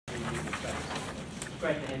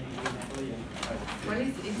great to have you here, Natalie. Well,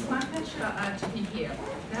 it's my pleasure to be here.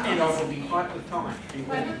 Now, And I will be tight with time.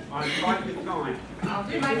 I'm tight with time. I'll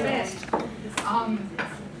do my best.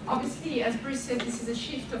 Obviously, as Bruce said, this is a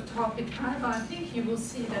shift of topic. However, I think you will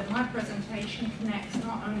see that my presentation connects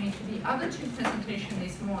not only to the other two presentations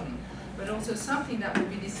this morning, but also something that will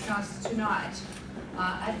be discussed tonight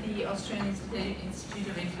at the Australian Institute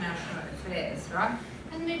of International Affairs, right?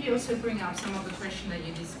 And maybe also bring up some of the questions that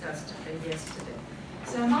you discussed yesterday.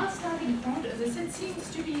 So my starting point, as I said,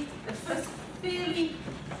 seems to be at first fairly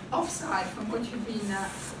offside from what you've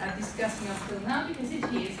been discussing up till now, because it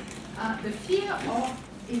is the fear of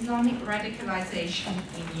Islamic radicalisation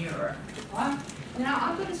in Europe. Right? Now,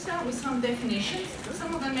 I'm going to start with some definitions.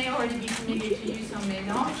 Some of them may already be familiar to you, some may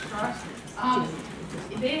not. Right?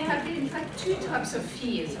 There have been, in fact, two types of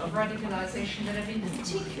fears of radicalisation that have been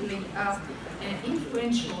particularly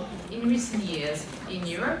influential in recent years in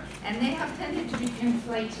Europe, and they have tended to be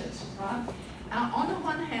conflated. Right? On the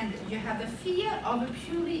one hand, you have the fear of a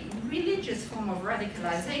purely religious form of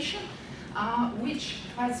radicalisation, which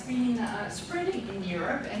has been spreading in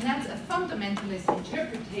Europe, and that's a fundamentalist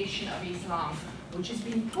interpretation of Islam, which has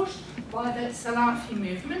been pushed by the Salafi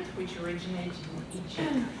movement, which originated in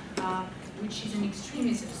Egypt, which is an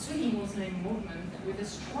extremist Sunni Muslim movement with a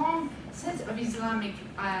strong sense of Islamic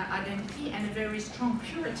identity and a very strong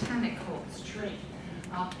puritanical streak.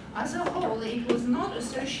 As a whole, it was not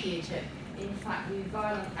associated, in fact, with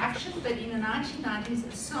violent action, but in the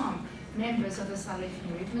 1990s, some members of the Salafi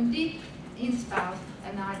movement did espouse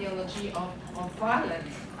an ideology of violent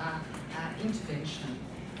intervention.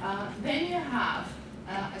 Then you have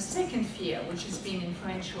a second fear, which has been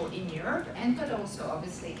influential in Europe, and but also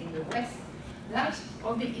obviously in the West, that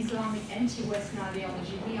of the Islamic anti-Western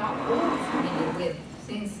ideology we are all familiar with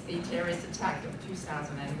since the terrorist attack of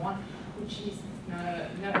 2001, which is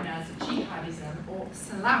known as jihadism or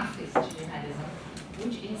Salafist jihadism,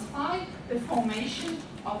 which inspired the formation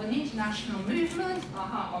of an international movement,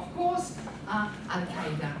 of course,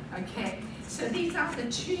 Al-Qaeda. Okay, so these are the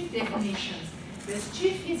two definitions. Those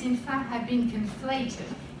two fears, in fact, have been conflated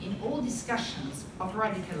in all discussions of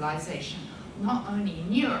radicalisation, not only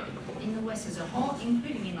in Europe, but in the West as a whole,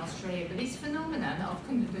 including in Australia. But this phenomenon of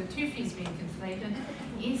the two fears being conflated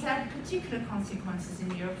is had particular consequences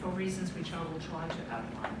in Europe for reasons which I will try to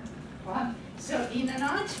outline. Right? So in the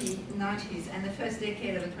 1990s and the first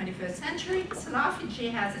decade of the 21st century, Salafi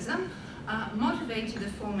jihadism motivated the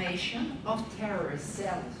formation of terrorist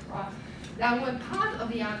cells, right? That were part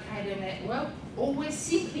of the Al-Qaeda network, or were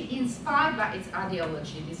simply inspired by its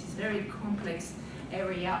ideology. This is a very complex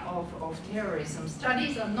area of terrorism.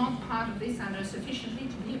 Studies are not part of this, I know sufficiently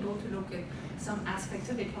to be able to look at some aspects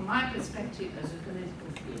of it from my perspective as a political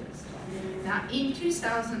theorist. Now, in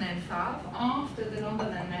 2005, after the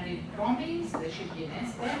London and Madrid bombings, there should be an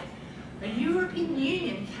S there, a European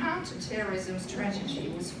Union counter-terrorism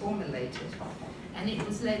strategy was formulated. And it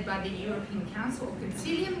was led by the European Council or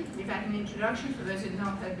Concilium. We've had an introduction for those who have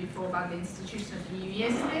not heard before about the institution of the EU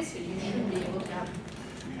yesterday, so you should be able to have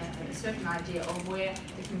a certain idea of where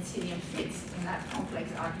the Concilium fits in that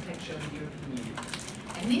complex architecture of the European Union.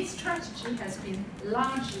 And this strategy has been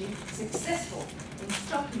largely successful in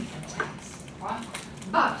stopping attacks, right?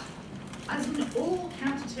 But, as in all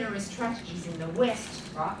counter-terrorist strategies in the West,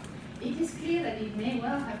 right, it is clear that it may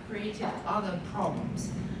well have created other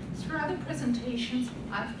problems. Throughout the presentations,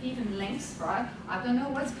 I've given links, right? I don't know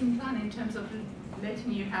what's been done in terms of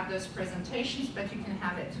letting you have those presentations, but you can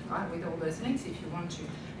have it, right, with all those links if you want to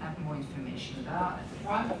have more information about it,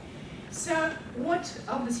 right? So, what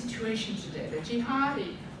of the situation today? The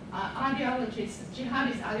jihadist ideology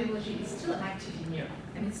is still active in Europe,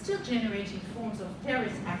 and it's still generating forms of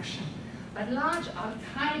terrorist action. But large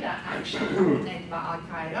Al-Qaeda action led by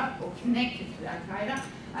Al-Qaeda or connected to Al-Qaeda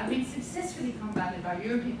have been successfully combated by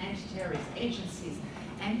European anti-terrorist agencies,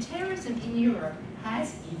 and terrorism in Europe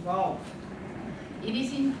has evolved. It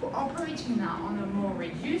is operating now on a more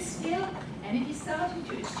reduced scale, and it is starting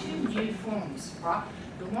to assume new forms. Right?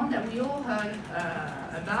 The one that we all heard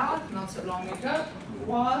about not so long ago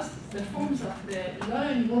was the forms of the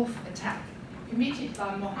lone wolf attack committed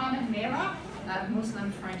by Mohamed Merah, a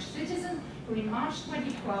Muslim French citizen, who in March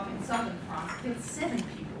 2012 in southern France killed 7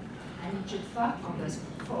 people and injured 5 others,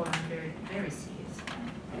 fallen very, very seriously.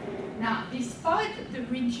 Now, despite the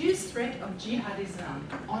reduced threat of jihadism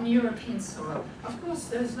on European soil, of course,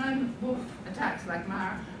 those lone wolf attacks like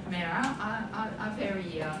Merah are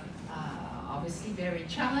very, obviously very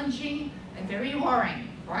challenging and very worrying,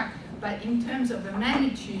 right? But in terms of the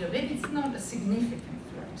magnitude of it, it's not a significant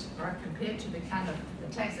threat, right, compared to the kind of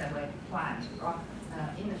attacks that were planned, right,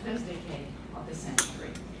 in the first decade of the century.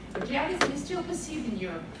 The But jihadism is still perceived in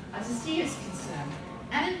Europe as a serious concern.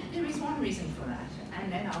 And there is one reason for that,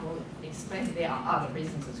 and then I will explain there are other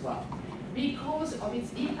reasons as well. Because of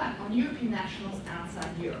its impact on European nationals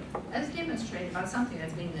outside Europe, as demonstrated by something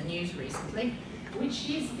that's been in the news recently, which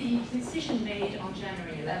is the decision made on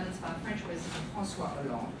January 11th by French President François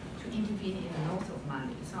Hollande to intervene in the north of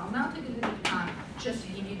Mali. So I'll now take a little bit of time just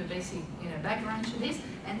to give you the basic background to this,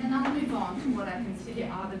 and then I'll move on to what I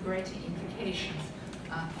consider are the greater implications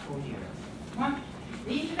for Europe. Right?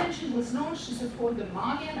 The intervention was launched to support the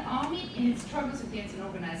Malian army in its struggles against an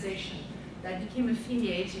organization that became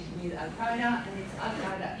affiliated with Al-Qaeda, and it's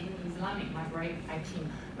Al-Qaeda in the Islamic Maghreb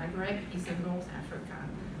team. Maghreb is in North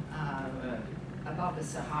Africa, above the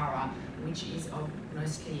Sahara, which is of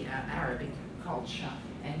mostly Arabic culture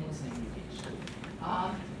and Muslim religion.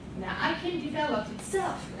 Now, ICAM developed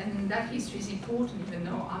itself, and that history is important, even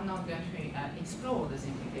though I'm not going to explore those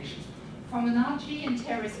implications, from an Algerian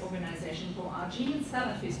terrorist organization called Algerian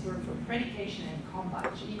Salafist Group for Predication and Combat,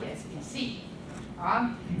 GSPC.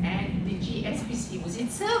 And the GSPC was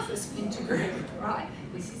itself a splinter group, right?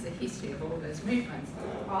 This is the history of all those movements,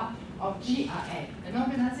 of GIA, an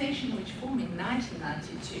organization which formed in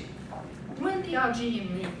 1992. When the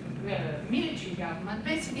Algerian military government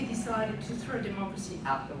basically decided to throw democracy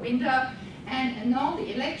out the window and annul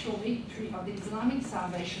the electoral victory of the Islamic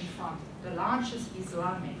Salvation Front, the largest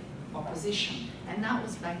Islamic opposition, and that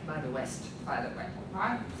was backed by the West, by the way,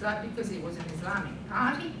 right? So because it was an Islamic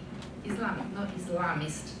party, Islamic, not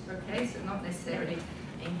Islamist, okay? So not necessarily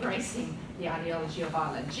embracing the ideology of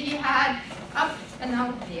violent jihad, up and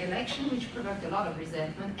out of the election, which provoked a lot of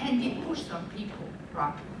resentment, and it pushed some people,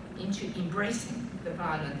 right, into embracing the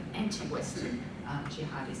violent anti-Western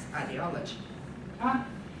jihadist ideology.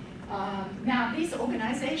 Now, this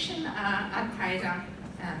organization, Al-Qaeda,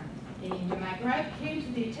 in the Maghreb, came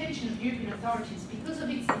to the attention of European authorities because of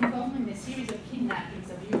its involvement in a series of kidnappings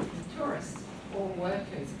of European tourists or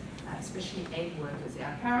workers, especially aid workers. There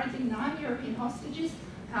are currently 9 European hostages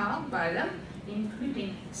held by them,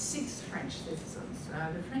 including 6 French citizens.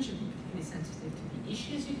 The French have been particularly sensitive to the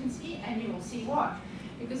issues, you can see, and you will see why.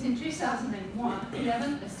 Because in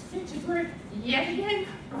 2011, a splinter group, yet again,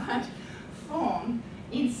 right, formed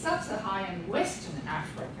in sub-Saharan Western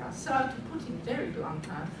Africa. So to put in very blunt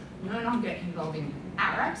terms, no longer involving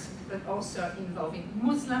Arabs, but also involving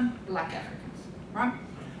Muslim black Africans, right?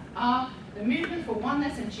 The Movement for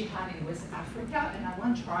Oneness and Jihad in West Africa, and I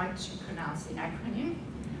won't try to pronounce the acronym,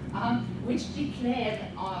 which declared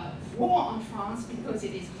war on France because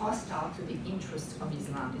it is hostile to the interests of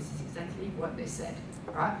Islam. This is exactly what they said,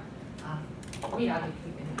 right? We are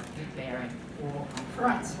declaring war on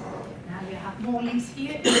France. Now you have more links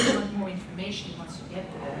here if you want more information once you get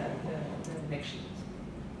the lectures.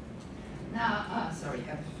 Now, sorry,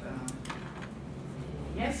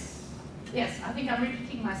 yes, I think I'm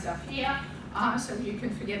repeating myself here, so you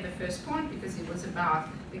can forget the first point because it was about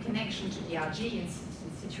the connection to the Algerian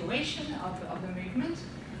situation of the movement.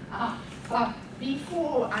 But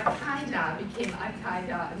before Al-Qaeda became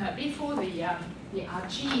Al-Qaeda, no, before the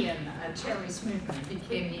Algerian terrorist movement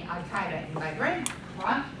became the Al-Qaeda in Maghreb,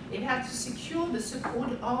 right, it had to secure the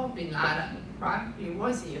support of bin Laden, right? He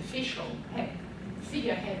was the official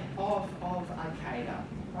figurehead of Al-Qaeda,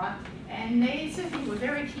 right? And they certainly were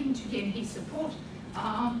very keen to gain his support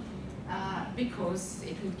because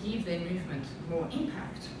it would give their movement more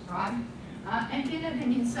impact, right? And bin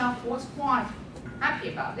Laden himself was quite happy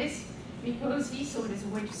about this because he saw it as a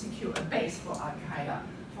way to secure a base for Al-Qaeda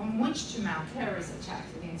from which to mount terrorist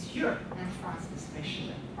attacks against Europe and France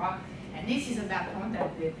especially, right? And this is at that point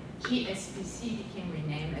that the GSPC became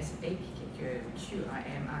renamed as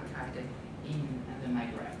AQIM, Al-Qaeda in the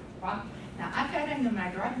Maghreb, right? Now, Al-Qaeda in the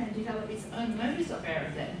Maghreb then developed its own modus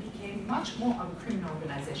operandi and became much more of a criminal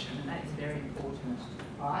organization, and that is very important,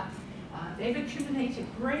 right? They've accumulated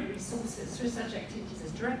great resources through such activities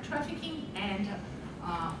as drug trafficking and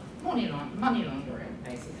money laundering,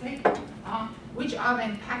 basically, which are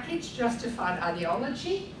then packaged, justified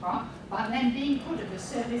ideology, by then being put at the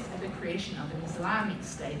service of the creation of an Islamic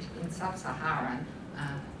state in sub-Saharan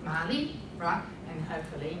Mali, right, and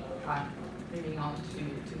hopefully moving on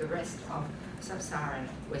to the rest of sub-Saharan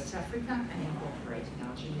West Africa and incorporating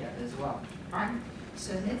Algeria as well, right?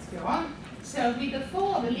 So let's go on. So with the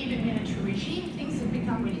fall of the Libyan military regime, things have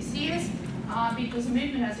become really serious because the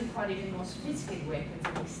movement has acquired even more sophisticated weapons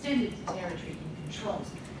and extended the territory it controls.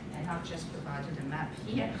 And I've just provided a map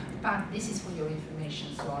here, but this is for your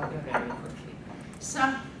information, so I'll go very quickly.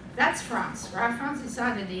 So that's France, right? France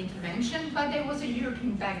decided the intervention, but there was a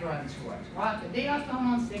European background to it, right? The day after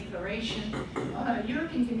Hollande's declaration,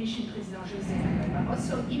 European Commission President José Manuel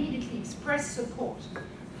Barroso immediately expressed support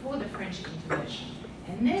for French intervention.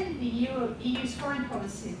 And then the EU's foreign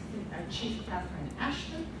policy chief, Catherine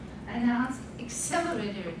Ashton, announced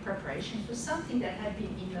accelerated preparation for something that had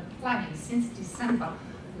been in the planning since December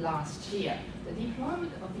last year, the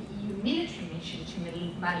deployment of the EU military mission to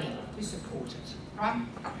Mali to support it, right?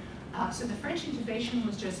 So the French intervention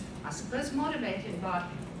was just, I suppose, motivated by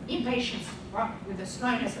impatience, right, with the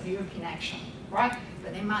slowness of European action, right?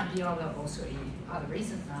 But there might be other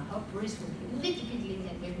reasons, and I hope Bruce will be a little bit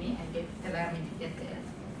lenient with me and allow me to get there,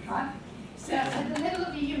 right? So at the level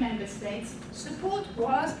of EU member states, support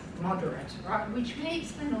was moderate, right? Which may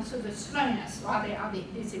explain also the slowness, right?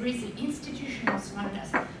 There is the institutional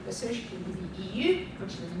slowness associated with the EU,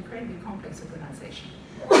 which is an incredibly complex organization.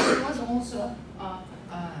 There was also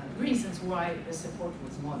reasons why the support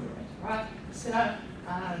was moderate, right? So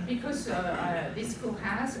because this school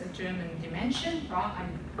has a German dimension, right?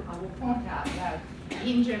 I will point out that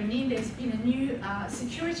in Germany there's been a new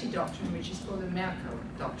security doctrine, which is called the Merkel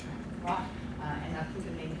doctrine. Right? And I'll put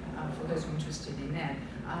a link for those who are interested in that,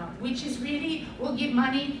 which is really, we'll give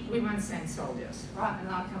money, we won't send soldiers, right? And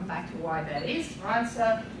I'll come back to why that is, right?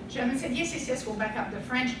 So Germans said, yes, we'll back up the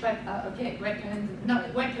French, but okay,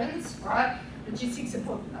 weapons, right? Logistic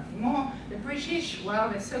support, nothing more. The British, well,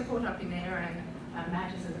 they're so caught up in their own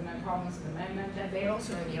matters of the problems at the moment that they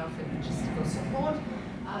also only offer logistical support.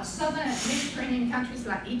 Southern Mediterranean countries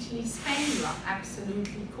like Italy, Spain are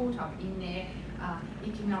absolutely caught up in their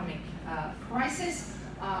economic crisis,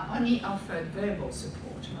 only offered verbal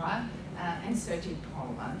support, right? And so did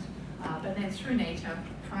Poland. But then through NATO,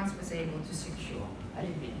 France was able to secure a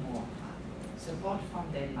little bit more support from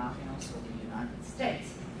Denmark and also the United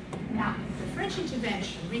States. Now, the French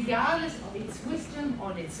intervention, regardless of its wisdom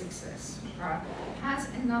or its success, right, has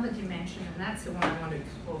another dimension, and that's the one I want to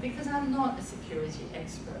explore, because I'm not a security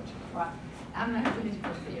expert, right? I'm a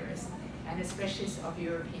political theorist and a specialist of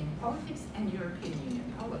European politics and European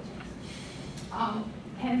Union politics.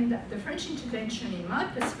 And the French intervention, in my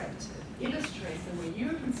perspective, illustrates the way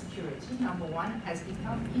European security, number one, has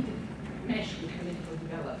become meshed with political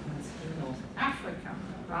developments in North Africa,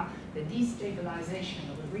 right? The destabilization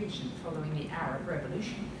of the region following the Arab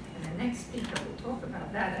Revolution. And the next speaker will talk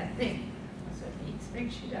about that, I think. I certainly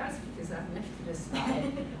expect she does, because I've left it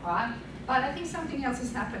aside, right? But I think something else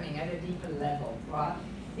is happening at a deeper level, right?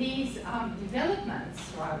 These developments,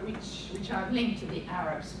 right, which are linked to the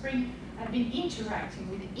Arab Spring, have been interacting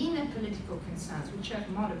with inner political concerns which have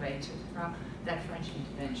motivated that French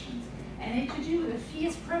interventions. And it's to do with the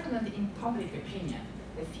fears prevalent in public opinion,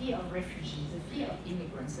 the fear of refugees, the fear of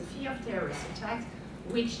immigrants, the fear of terrorist attacks,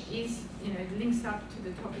 which is, links up to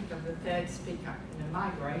the topic of the third speaker,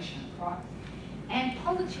 migration, right? And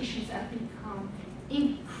politicians have become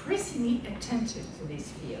increasingly attentive to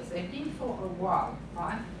these fears. They've been for a while,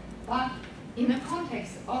 right? But in the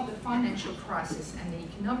context of the financial crisis and the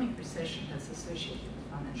economic recession that's associated with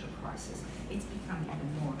the financial crisis, it's become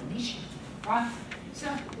even more of an issue, right? So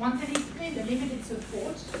one can explain the limited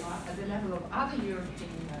support at the level of other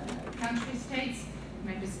European country states,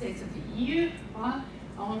 member states of the EU, right?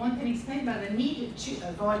 One can explain by the need to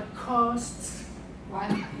avoid costs,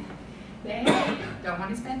 right? They don't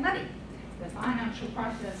want to spend money. The financial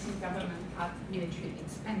crisis in government cut military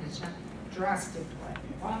expenditure drastically,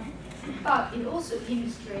 right? But it also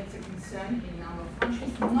illustrates a concern in a number of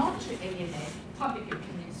countries not to alienate public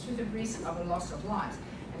opinions through the risk of a loss of lives.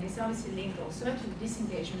 And it's obviously linked also to the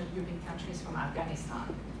disengagement of European countries from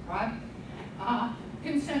Afghanistan, right?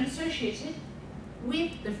 Concern associated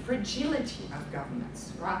with the fragility of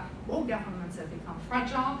governments, right? All governments have become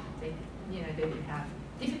fragile. They have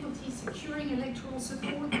difficulty securing electoral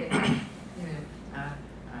support. They have,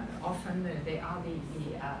 often they are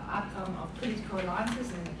the outcome of political alliances,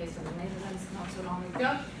 in the case of the Netherlands not so long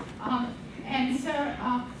ago. And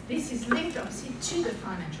so this is linked obviously to the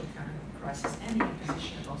financial crisis and the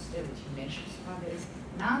imposition of austerity measures. There is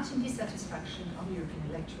mounting dissatisfaction of European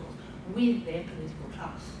electorals with their political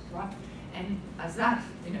class, right? And as that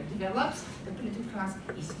develops, the political class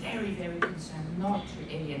is very, very concerned not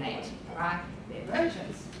to alienate, right, their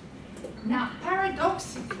voters. Now,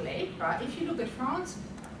 paradoxically, right, if you look at France,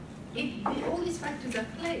 all these factors are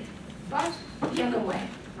played, but the other way,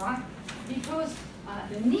 right? Because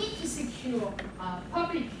the need to secure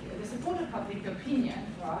the support of public opinion,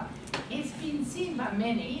 right, it's been seen by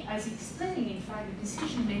many as explaining, in fact, the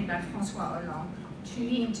decision made by François Hollande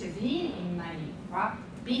to intervene in Mali, right,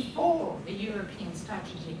 before the European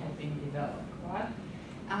strategy had been developed, right?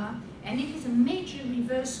 And it is a major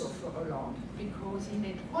reversal for Hollande because he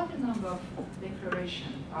made quite a number of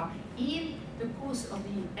declarations in the course of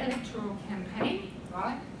the electoral campaign,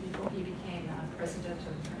 right, before he became president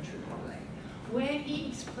of the French Republic, where he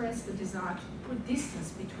expressed the desire to put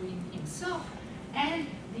distance between himself and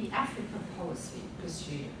the Africa policy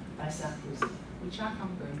pursued by Sarkozy, which I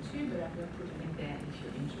can't go into, but I'm going to put a link there if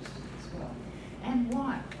you're interested as well. And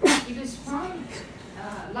why? Because from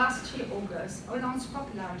last year, August, Hollande's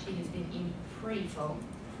popularity has been in free fall,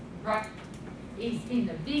 right? It's been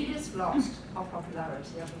the biggest loss of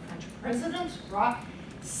popularity of the French president, right?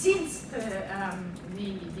 Since the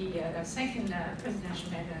second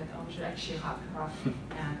presidential mandate of Jacques Chirac,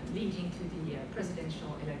 leading to the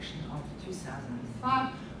presidential election of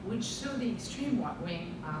 2005, which saw the extreme right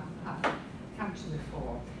wing come to the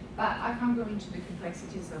fore. But I can't go into the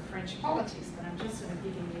complexities of French politics, but I'm just sort of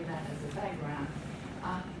giving you that as a background.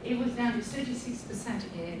 It was down to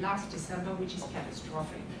 36% last December, which is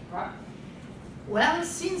catastrophic, right? Well,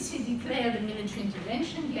 since he declared a military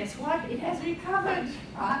intervention, guess what? It has recovered,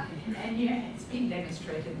 right? And yeah, it's been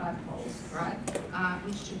demonstrated by polls, right?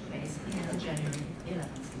 Which took place in January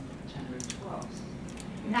 11th and January 12th.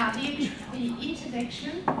 Now, the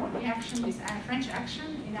interdiction, the action, this French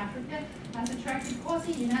action in Africa, has attracted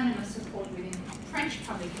quasi-unanimous support within French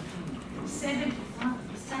public opinion.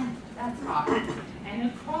 75%, that's high.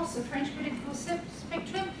 And across the French political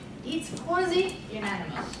spectrum, it's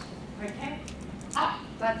quasi-unanimous, okay?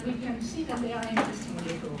 But we can see that there are interesting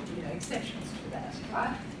little exceptions to that,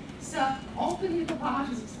 right? So all political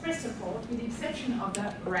parties express support with the exception of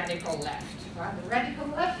the radical left, right? The radical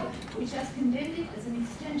left, which has condemned it as an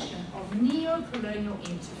extension of neo-colonial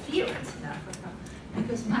interference in Africa,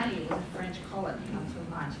 because Mali was a French colony until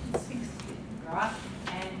 1960, right?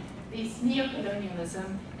 And this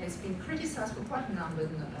neo-colonialism has been criticized for quite a number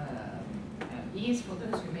of years for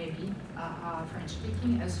those who maybe are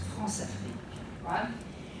French-speaking as Français. Right?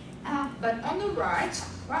 But on the right,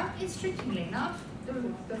 interestingly enough,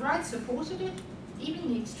 the right supported it,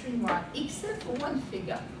 even the extreme right, except for one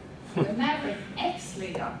figure, the maverick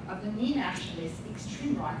ex-leader of the neo-nationalist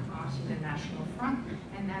extreme right party, the National Front,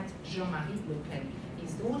 and that's Jean-Marie Le Pen.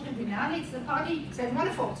 His daughter, who now leads the party, said,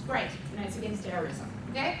 wonderful, it's great, it's against terrorism.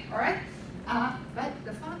 Okay, all right? But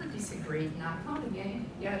the father disagreed. Now, I can't again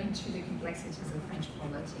go into the complexities of French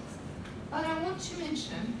politics. But I want to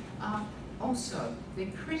mention also the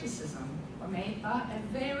criticism made by a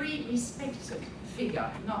very respected figure,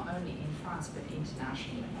 not only in France but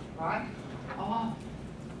internationally, right?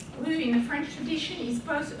 Who in the French tradition is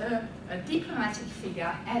both a diplomatic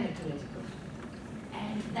figure and a political.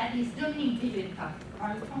 And that is Dominique de Villepin,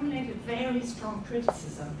 who formulated very strong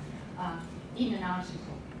criticism in an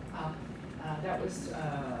article that was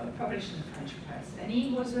published in the French press. And he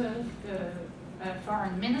was a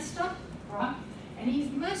foreign minister, right? And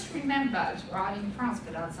he's most remembered, right, in France,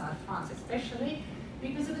 but outside France especially,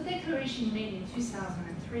 because of a declaration made in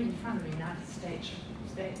 2003 in front of the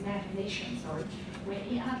United Nations, where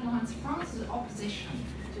he outlines France's opposition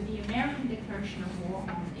to the American declaration of war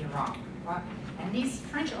on Iraq, right? And this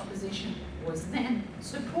French opposition was then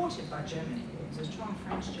supported by Germany. It was a strong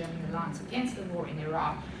French-German alliance against the war in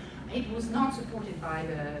Iraq. It was not supported by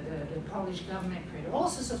the Polish government, created all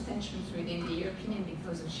sorts of tensions within the European Union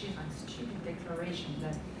because of Chirac's stupid declaration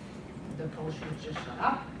that the Polish would just shut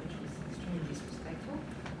up, which was extremely disrespectful.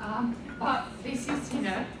 But this is,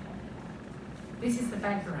 this is the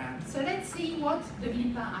background. So let's see what de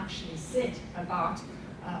Villepin actually said about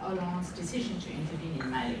Hollande's decision to intervene in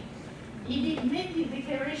Mali. He made the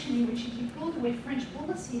declaration in which he deplored the way French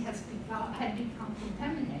policy had become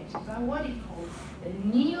contaminated by what he called a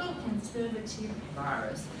neoconservative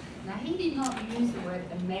virus. Now, he did not use the word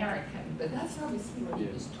American, but that's obviously what he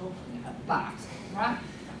was talking about, right?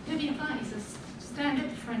 De Villepin is a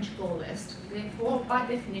standard French Gaullist, therefore, by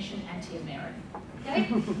definition, anti-American, okay?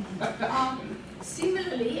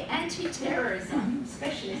 Similarly, anti-terrorism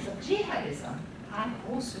specialists of jihadism have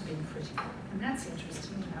also been critical, and that's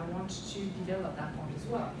interesting. I want to develop that point as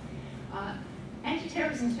well.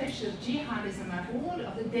 Anti-terrorism specialists of jihadism have warned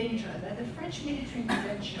of the danger that the French military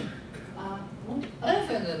intervention would,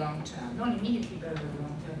 over the long term, not immediately but over the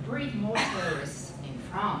long term, breed more terrorists in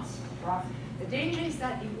France. Right? The danger is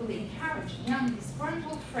that it will encourage young,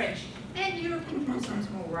 disgruntled French and European Muslims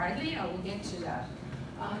more widely, I will get to that,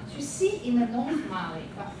 to see in the North Mali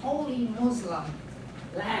a wholly Muslim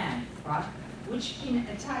land, right? Which has been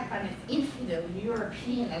attacked by an infidel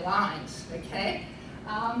European alliance, okay?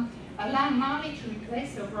 Allowing Mali to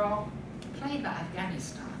replace the role played by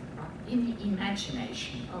Afghanistan, right, in the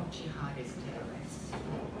imagination of jihadist terrorists.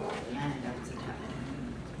 The land that was attacked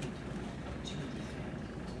to be defended,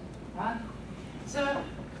 right? So,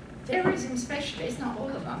 terrorism specialists, not all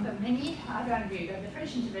of them, but many have argued that the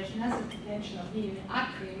French intervention has the potential of being an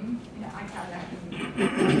acronym,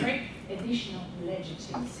 additional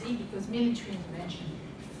legitimacy, because military intervention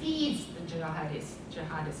feeds the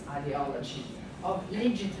jihadist ideology of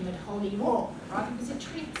legitimate holy war, right? Because it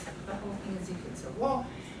treats the whole thing as if it's a war.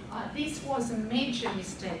 This was a major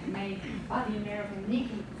mistake made by the American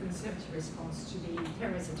legal conservative response to the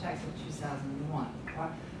terrorist attacks of 2001,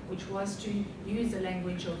 right? Which was to use the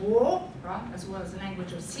language of war, right, as well as the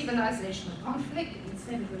language of civilizational conflict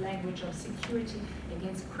instead of the language of security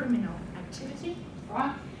against criminal activity,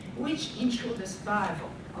 right, which ensured the survival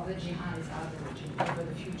of the jihadist ideology over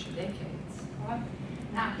the future decades, right?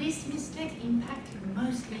 Now, this mistake impacted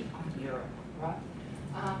mostly on Europe, right?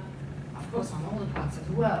 Of course, on all the parts of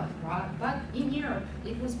the world, right? But in Europe,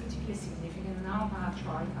 it was particularly significant, and now I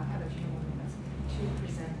have a few more minutes to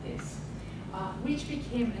present this. Which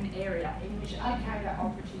became an area in which Al-Qaeda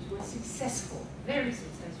operatives were successful, very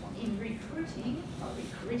successful, in recruiting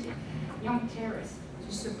young terrorists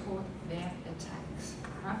to support their attacks.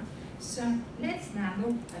 Right? So let's now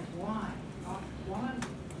look at why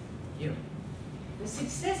Europe. The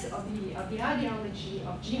success of the ideology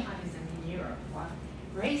of jihadism in Europe, right,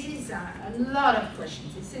 raises a lot of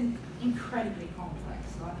questions. It's incredibly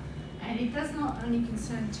complex, right? And it does not only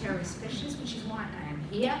concern terrorist specialists, which is why I am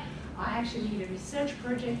here. I actually lead a research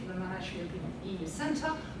project for the Monash European EU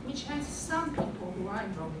Centre, which has some people who are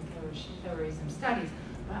involved in terrorism studies,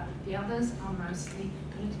 but the others are mostly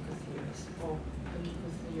political theorists or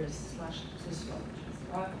political theorists / sociologists.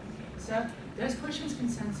 Right? So those questions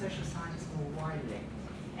concern social scientists more widely.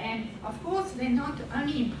 And of course, they're not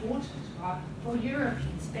only important, right, for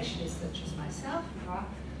European specialists such as myself, right,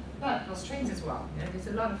 but Australians as well. You know, there's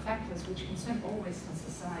a lot of factors which concern all Western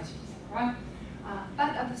societies, right?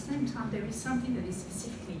 But at the same time, there is something that is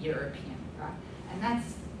specifically European, right? And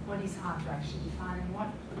that's what is hard to actually define, and what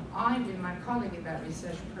I, with my colleague in that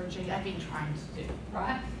research project, have been trying to do,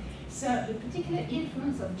 right? So the particular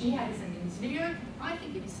influence of jihadism in Europe, I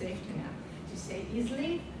think it is safe to say, is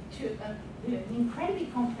linked to an incredibly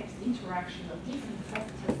complex interaction of different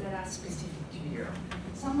factors that are specific to Europe.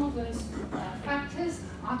 Some of those factors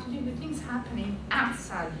are to do with things happening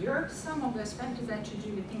outside Europe. Some of those factors are to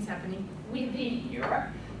do with things happening within Europe.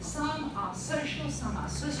 Some are social, some are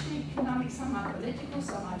socio-economic, some are political,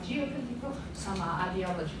 some are geopolitical, some are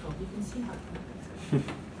ideological. You can see how complex it is.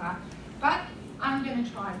 But I'm going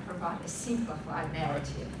to try and provide a simplified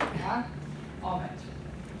narrative of it.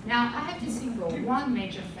 Now, I have to single one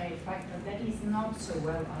major factor that is not so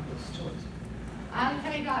well understood.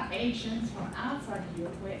 Al-Qaeda agents from outside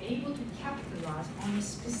Europe were able to capitalize on a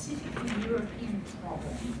specifically European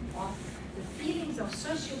problem of the feelings of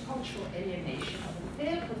sociocultural alienation of a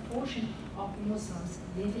fair proportion of Muslims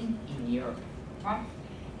living in Europe. Right?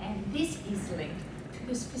 And this is linked to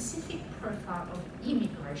the specific profile of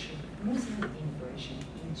immigration, Muslim immigration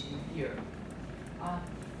into Europe.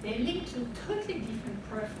 They're linked to a totally different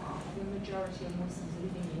profile of the majority of Muslims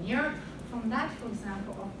living in Europe from that, for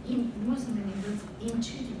example, of Muslim immigrants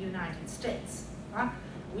into the United States, right?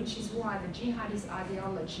 Which is why the jihadist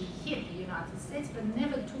ideology hit the United States but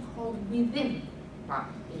never took hold within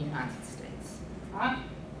the United States, right?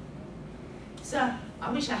 So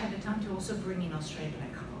I wish I had the time to also bring in Australia, but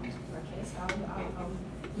I can't, okay? So I'll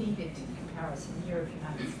leave it in comparison,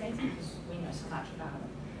 Europe-United States, because we know so much about it.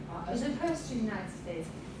 As opposed to the United States,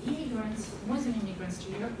 immigrants, Muslim immigrants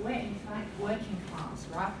to Europe were in fact working class,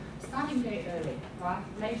 right? Starting very early, right?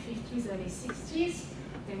 Late 50s, early 60s,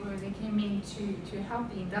 they came in to help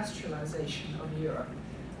the industrialization of Europe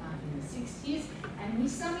in the 60s, and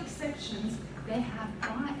with some exceptions, they have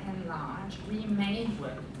by and large remained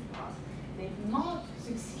working class. They've not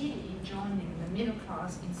succeeded in joining the middle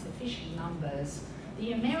class in sufficient numbers.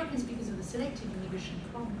 The Americans, because of the selective immigration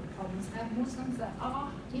problems, have Muslims that are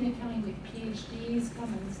coming with PhDs,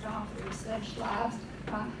 come and staff the research labs.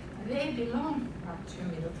 They belong to a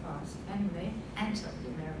middle class, and they enter the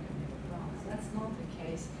American middle class. That's not the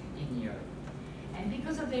case in Europe. And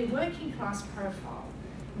because of their working class profile,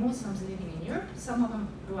 Muslims living in Europe, some of them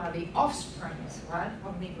who are the offsprings, right,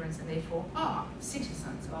 of migrants, and therefore are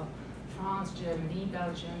citizens of France, Germany,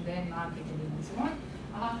 Belgium, Denmark, Italy, and so on,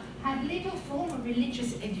 had little form of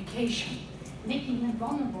religious education, making them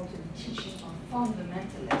vulnerable to the teaching of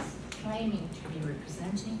fundamentalists claiming to be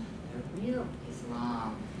representing the real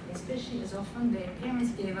Islam, especially as often their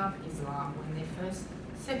parents gave up Islam when they first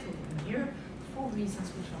settled in Europe for reasons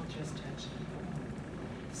which I'll just touch on.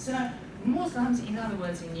 So Muslims, in other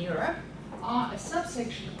words, in Europe, are a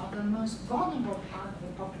subsection of the most vulnerable part of the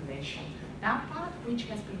population, that part which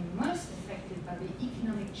has been most affected by the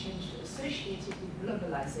economic change associated with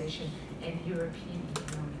globalization and European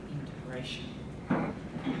economic integration.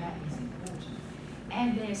 And that is important.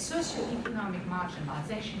 and their socio-economic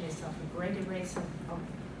marginalization. They suffer greater rates of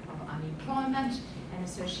unemployment, and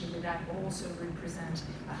associated with that also represent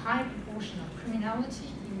a high proportion of criminality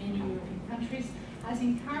in many European countries, has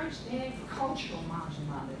encouraged their cultural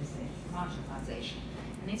marginalization.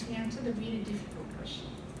 And this we enter the really difficult question,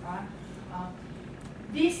 right?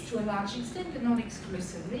 This, to a large extent, but not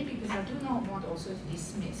exclusively, because I do not want also to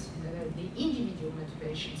dismiss the individual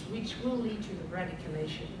motivations which will lead to the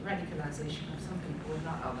radicalization of some people and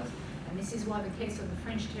not others. And this is why the case of the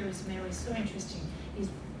French terrorist mayor is so interesting.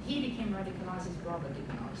 He became radicalized, his brother did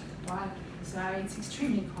not, right? So it's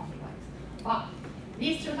extremely complex. But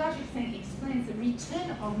this, to a large extent, explains the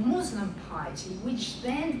return of Muslim piety, which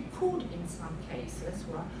then could, in some cases,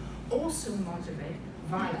 right, also motivate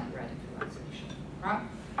violent radicalization. Right?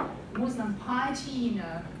 Muslim piety, you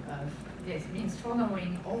know, this means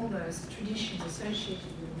following all those traditions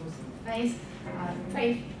associated with Muslim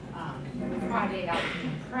faith, Friday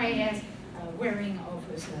afternoon prayers, wearing of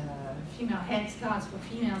female headscarves for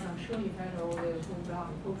females. I'm sure you've heard all the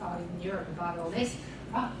book out in Europe about all this.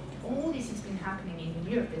 All this has been happening in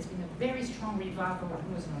Europe. There's been a very strong revival of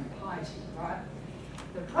Muslim piety, right?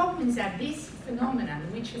 The problem is that this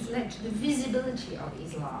phenomenon, which has led to the visibility of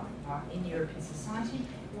Islam in European society,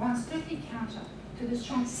 runs totally counter to the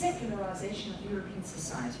strong secularization of European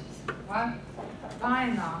societies. Right? By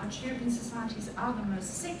and large, European societies are the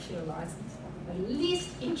most secularized, the least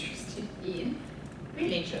interested in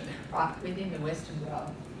religion within the Western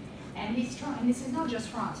world. And this is not just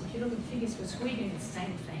France. If you look at figures for Sweden, it's the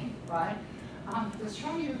same thing, right? The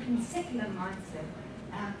strong European secular mindset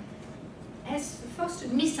has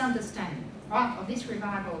fostered misunderstanding, right, of this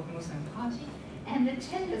revival of Muslim piety, and the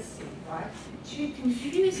tendency, right, to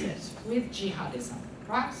confuse it with jihadism,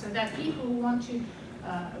 right? So that people who want to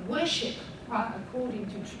worship, right, according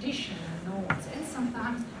to tradition and norms, and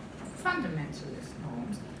sometimes fundamentalist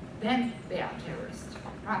norms, then they are terrorists,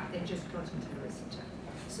 right? They're just blatant terrorist attack.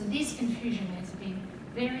 So this confusion has been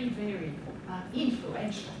very, very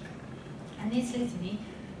influential. And this leads me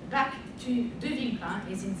back to De Villepin,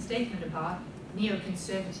 his statement about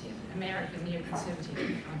neoconservative, American neoconservative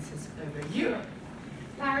influences over Europe.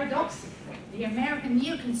 Paradoxically, the American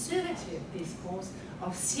neoconservative discourse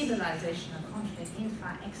of civilization or conflict in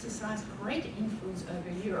fact exercised great influence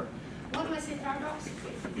over Europe. What do I say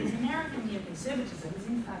paradoxically? Because American neoconservatism is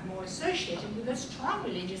in fact more associated with a strong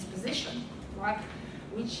religious position, right,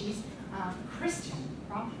 which is Christian,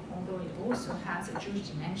 right? Although it also has a Jewish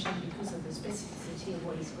dimension because of the specificity of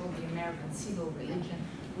what is called the American civil religion,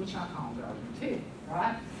 which I can't go into,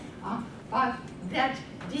 right? But that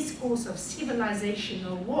discourse of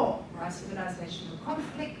civilizational war, right, civilizational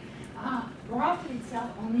conflict, grafted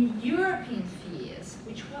itself on the European fears,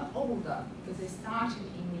 which were older, because they started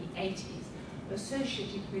in the 80s,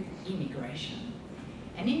 associated with immigration.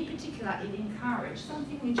 And in particular, it encouraged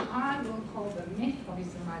something which I will call the myth of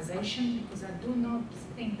Islamization, because I do not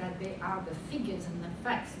think that there are the figures and the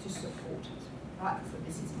facts to support it. Right? So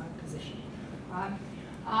this is my position.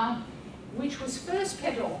 Which was first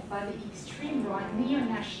peddled by the extreme right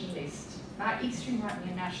neo-nationalist parties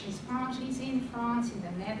in France, in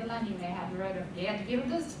the Netherlands. You may have heard of Geert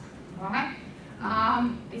Wilders, right?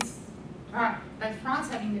 But France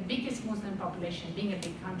having the biggest Muslim population, being a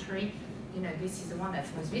big country, you know, this is the one that's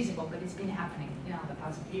most visible, but it's been happening in other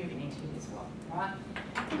parts of Europe and Italy as well, right?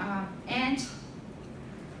 And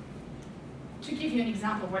to give you an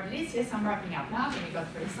example of what it is, yes, I'm wrapping up now, so we've got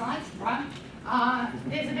 3 slides, right?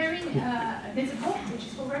 There's a book which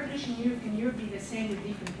is called Revolution in Europe, Can Europe Be the Same with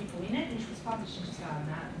Different People in It, which was published in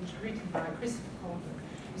 2009, which was written by Christopher Colton,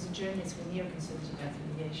 who's a journalist with neoconservative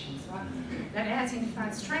affiliations, right? That has in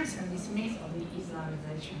fact strengthened this myth of the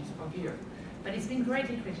Islamization of Europe. But it's been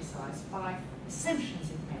greatly criticized by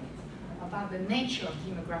assumptions it made about the nature of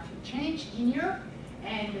demographic change in Europe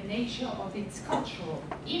and the nature of its cultural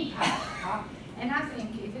impact. And I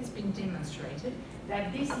think it has been demonstrated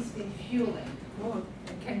that this has been fueling what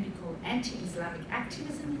can be called anti-Islamic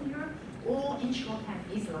activism in Europe, or in shorthand,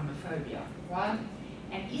 Islamophobia, right?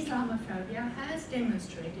 And Islamophobia has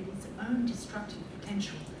demonstrated its own destructive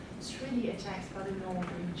potential through the attacks by the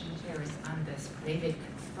Norwegian terrorist Anders Breivik,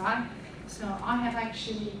 right? So I have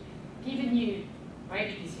actually given you,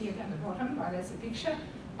 Breivik is here at the bottom, right, there's a picture,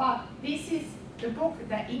 but this is the book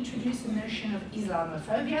that introduced the notion of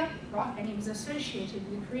Islamophobia, right, and it was associated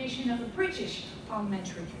with the creation of a British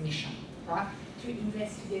parliamentary commission, right, to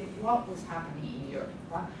investigate what was happening in Europe,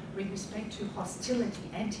 right, with respect to hostility,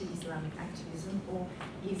 anti-Islamic activism, or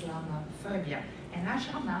Islamophobia. And I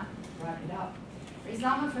shall now wrap it up.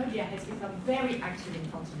 Islamophobia has become very active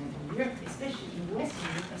in continental Europe, especially in Western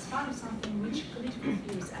Europe, as part of something which political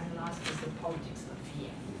theorists analyze as the politics of fear.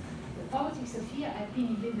 The politics of fear have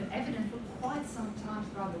been evident for quite some time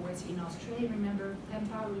throughout the West. In Australia, remember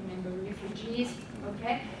Pempa, remember refugees,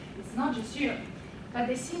 okay? It's not just Europe. But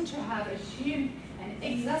they seem to have assumed an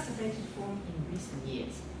exacerbated form in recent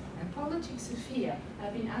years. And politics of fear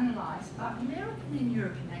have been analyzed by American and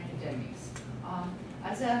European academics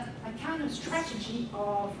as a kind of strategy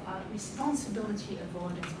of responsibility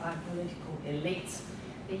avoidance by political elites.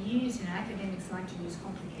 They use, academics like to use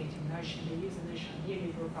complicated notions. They use the notion of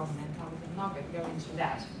neoliberal governmentality. I'm not going to go into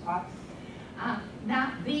that. But,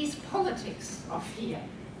 now, these politics of fear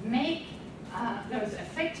make those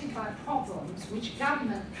affected by problems which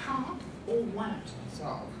government can't or won't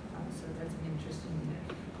solve. So that's an interesting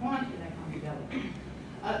point that I can't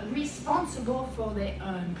develop. Responsible for their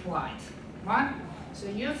own plight, right? So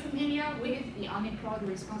you're familiar with the unemployed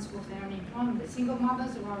responsible for their unemployment, the single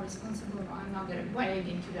mothers who are responsible. I'm not going to wade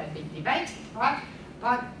into that big debate, right?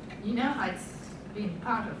 But you know how it's been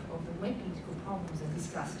part of the way political problems are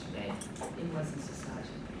discussed today in Western society.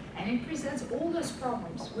 And it presents all those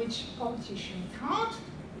problems which politicians can't,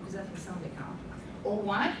 because I think some they can't, or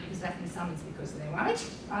won't, because I think some it's because they won't,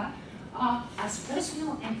 as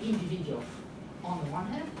personal and individual on the one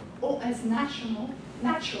hand, or as natural,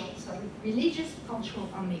 religious, cultural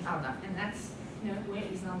on the other. And that's where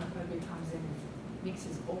Islamophobia comes in and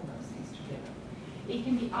mixes all those things together. It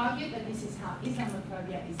can be argued that this is how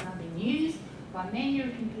Islamophobia is now being used by many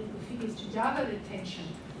European political figures to divert attention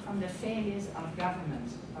from the failures of government.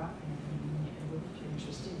 If you're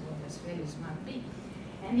interested in what those failures might be.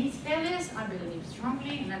 And these failures, I believe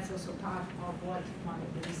strongly, and that's also part of what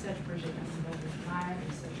the research project I'm involved with my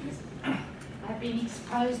researchers have been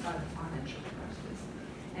exposed by the financial crisis.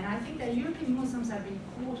 And I think that European Muslims have been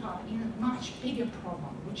caught up in a much bigger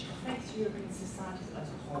problem which affects European societies as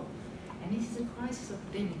a whole. And this is a crisis of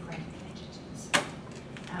democratic legitimacy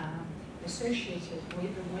associated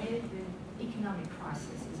with the way the economic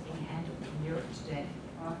crisis is being handled in Europe today.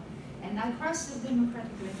 And that crisis of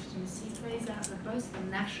democratic legitimacy plays out at both the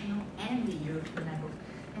national and the European level,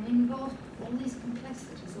 and involves all these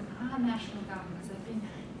complexities of how national governments have been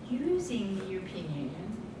using the European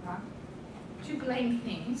Union to blame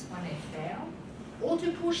things when they fail, or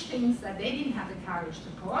to push things that they didn't have the courage to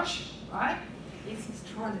push, right? It's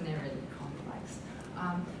extraordinarily complex.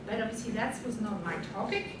 But obviously that was not my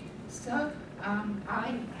topic, so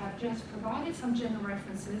I have just provided some general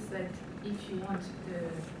references that if you want the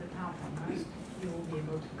PowerPoint notes, you will be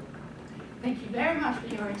able to look up. Thank you very much for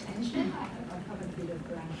your attention. I hope I covered a bit of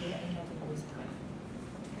ground here, and that was great.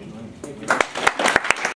 Thank you.